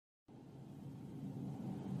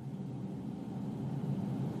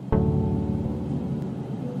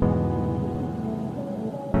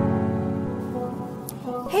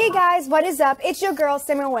Hey guys, what is up? It's your girl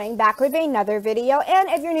Simran Wing back with another video, and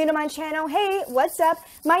if you're new to my channel, hey, what's up?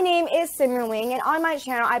 My name is Simran Wing, and on my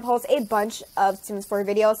channel I post a bunch of Sims 4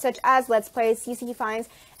 videos such as Let's Plays, CC finds,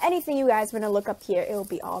 anything you guys want to look up here, it will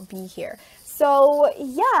all be here. So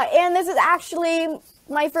yeah, and this is actually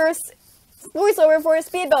my first voiceover for a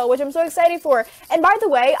speed build, which I'm so excited for. And by the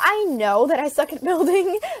way, I know that I suck at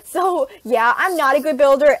building, so yeah, I'm not a good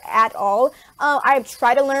builder at all. I've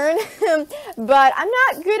tried to learn, but I'm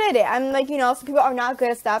not good at it. I'm like, you know, some people are not good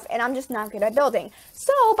at stuff, and I'm just not good at building.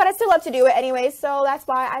 So, but I still love to do it anyway, so that's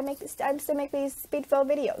why I still make these speed build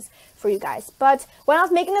videos for you guys. But when I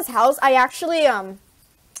was making this house, I actually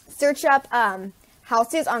searched up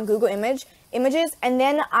houses on Google Images, and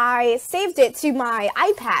then I saved it to my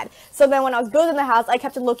iPad. So then when I was building the house, I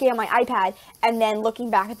kept on looking at my iPad and then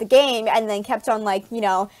looking back at the game, and then kept on, like, you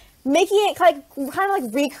know, making it kind of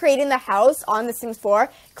like recreating the house on The Sims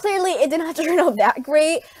 4. Clearly, it did not turn out that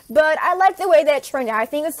great, but I like the way that it turned out. I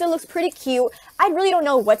think it still looks pretty cute. I really don't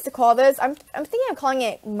know what to call this. I'm thinking of calling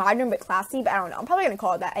it modern but classy, but I don't know. I'm probably going to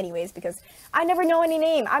call it that anyways because I never know any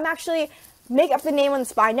name. I'm actually make up the name on the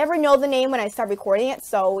spot. I never know the name when I start recording it,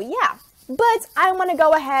 so yeah. But I want to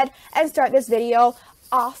go ahead and start this video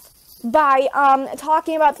off by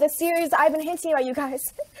talking about the series I've been hinting about you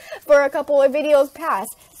guys for a couple of videos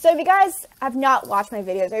past. So if you guys have not watched my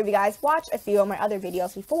videos, or if you guys watched a few of my other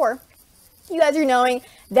videos before, you guys are knowing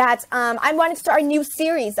that I wanted to start a new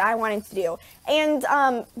series that I wanted to do. And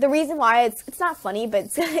the reason why it's not funny, but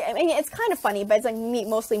it's, I mean, it's kind of funny, but it's like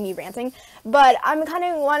mostly me ranting. But I'm kind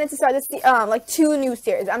of wanted to start this like 2 new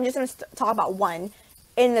series. I'm just going to talk about one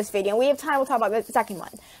in this video. We have time, we'll talk about the second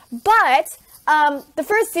one. But the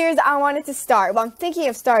first series that I wanted to start, well, I'm thinking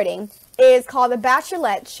of starting, is called the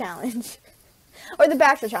Bachelorette Challenge. Or the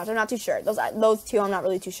Bachelor Challenge, I'm not too sure. Those two, I'm not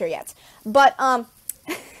really too sure yet. But I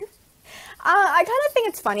kind of think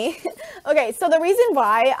it's funny. Okay, so the reason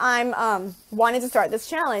why I'm wanting to start this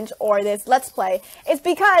challenge or this Let's Play is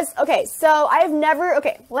because, okay, so I have never,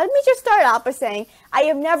 okay, let me just start out by saying I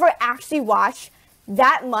have never actually watched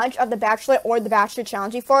that much of The Bachelor or The Bachelor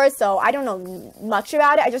Challenge before, so I don't know much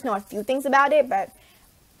about it. I just know a few things about it, but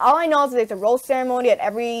all I know is there's a rose ceremony at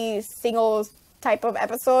every single type of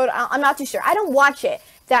episode. I'm not too sure. I don't watch it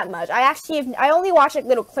that much. I only watch like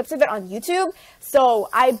little clips of it on YouTube, so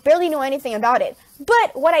I barely know anything about it.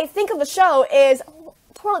 But what I think of the show is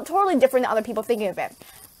totally different than other people thinking of it.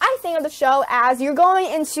 I think of the show as you're going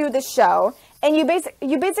into the show, and you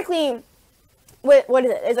basically what is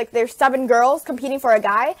it? It's like there's 7 girls competing for a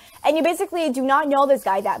guy, and you basically do not know this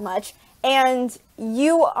guy that much, and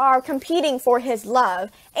you are competing for his love.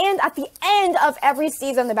 And at the end of every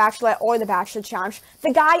season of The Bachelor or The Bachelor Challenge,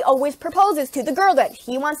 the guy always proposes to the girl that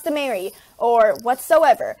he wants to marry, or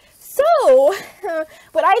whatsoever. So,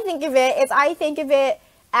 what I think of it is I think of it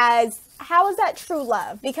as, how is that true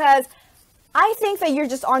love? Because I think that you're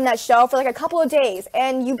just on that show for like a couple of days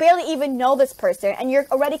and you barely even know this person and you're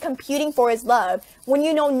already competing for his love when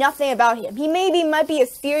you know nothing about him. He might be a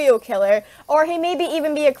serial killer, or he maybe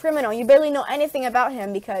even be a criminal. You barely know anything about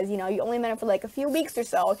him because, you know, you only met him for like a few weeks or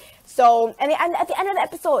so. So, and at the end of the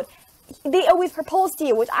episode, they always propose to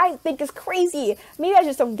you, which I think is crazy. Maybe I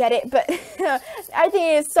just don't get it, but I think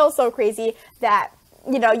it is so crazy that,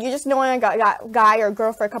 you know, you just knowing a guy or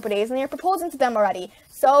girl for a couple days and you're proposing to them already.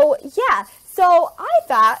 So, yeah. So, I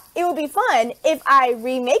thought it would be fun if I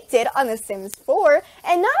remaked it on The Sims 4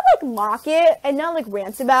 and not, like, mock it and not, like,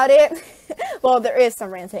 rant about it. Well, there is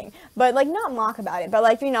some ranting, but, like, not mock about it. But,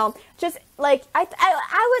 like, you know, just, like, I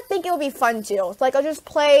would think it would be fun, too. Like, I'll just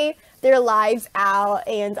play their lives out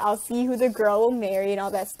and I'll see who the girl will marry and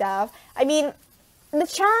all that stuff. I mean, the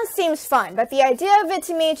challenge seems fun, but the idea of it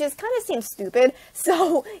to me just kind of seems stupid.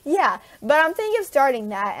 So, yeah. But I'm thinking of starting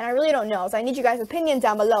that, and I really don't know. So I need you guys' opinion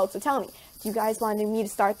down below, so tell me. Do you guys want me to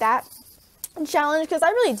start that challenge? Because I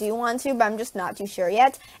really do want to, but I'm just not too sure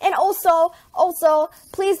yet. And also,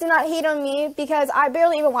 please do not hate on me because I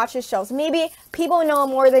barely even watch this show. So maybe people know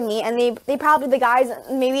more than me, and they probably, the guys,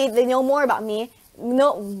 maybe they know more about me. More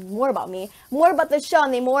about the show,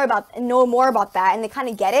 and they know more about that, and they kind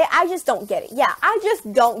of get it. I just don't get it. Yeah, I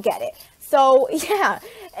just don't get it. So, yeah,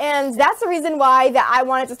 and that's the reason why that I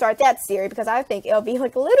wanted to start that series, because I think it'll be,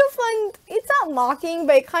 like, a little fun. It's not mocking,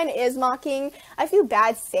 but it kind of is mocking. I feel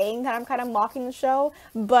bad saying that I'm kind of mocking the show,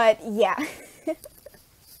 but, yeah. Okay,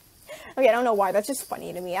 I don't know why. That's just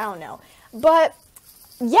funny to me. I don't know. But,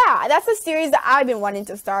 yeah, that's a series that I've been wanting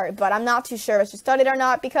to start, but I'm not too sure if I should start it or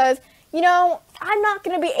not, because, you know, I'm not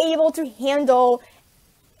going to be able to handle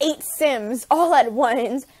 8 Sims all at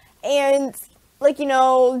once, and like, you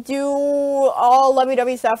know, do all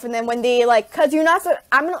lovey-dovey stuff, and then when they, like, cause you're not,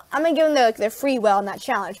 I'm gonna give them the free will in that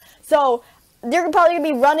challenge. So they're probably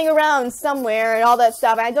gonna be running around somewhere and all that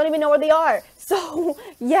stuff, and I don't even know where they are. So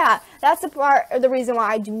yeah, that's the part, or the reason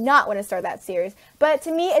why I do not want to start that series. But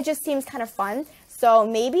to me, it just seems kind of fun. So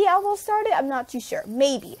maybe I will start it. I'm not too sure.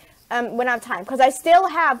 Maybe. When I have time, because I still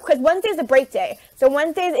have, because Wednesday's a break day, so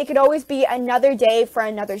Wednesdays it could always be another day for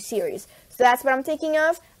another series. So that's what I'm thinking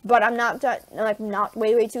of, but I'm not not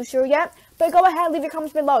way too sure yet. But go ahead, leave your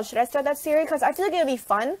comments below. Should I start that series? Because I feel like it'll be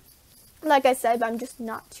fun, like I said, but I'm just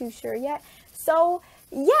not too sure yet. So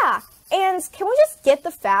yeah, and can we just get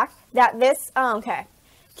the fact that this okay?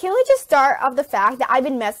 Can we just start off the fact that I've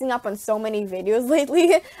been messing up on so many videos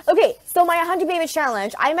lately? Okay, so my 100 baby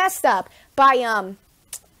challenge, I messed up by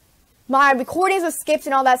my recordings were skipped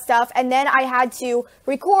and all that stuff, and then I had to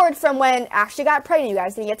record from when Ashley got pregnant. You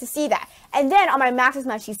guys didn't get to see that. And then on my Max's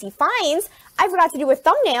Match GC finds, I forgot to do a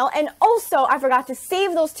thumbnail, and also I forgot to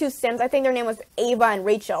save those two Sims. I think their name was Ava and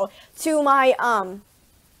Rachel, to my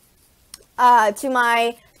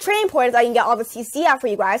training points. I can get all the CC out for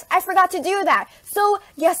you guys. I forgot to do that. So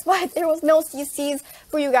guess what? There was no CCs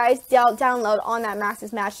for you guys to download on that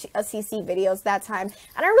Max's Match CC videos that time.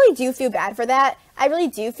 And I really do feel bad for that. I really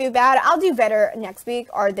do feel bad. I'll do better next week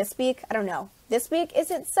or this week. I don't know. This week?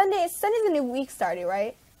 Is it Sunday? Sunday's the new week starting,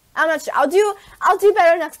 right? I'm not sure. I'll do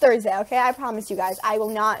better next Thursday, okay? I promise you guys. I will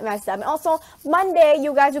not mess up. And also, Monday,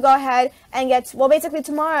 you guys will go ahead and get, well, basically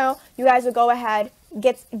tomorrow, you guys will go ahead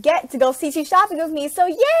get to go CC shopping with me. So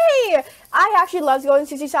yay! I actually love going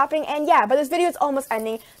CC shopping, and yeah, but this video is almost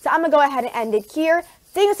ending, so I'm gonna go ahead and end it here.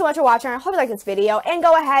 Thank you so much for watching. I hope you like this video, and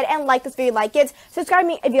go ahead and like this video, like it, subscribe to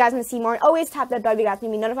me if you guys want to see more, and always tap that bell if you guys need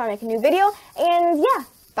to be notified when I make a new video. And yeah,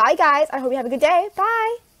 bye guys. I hope you have a good day.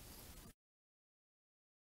 Bye.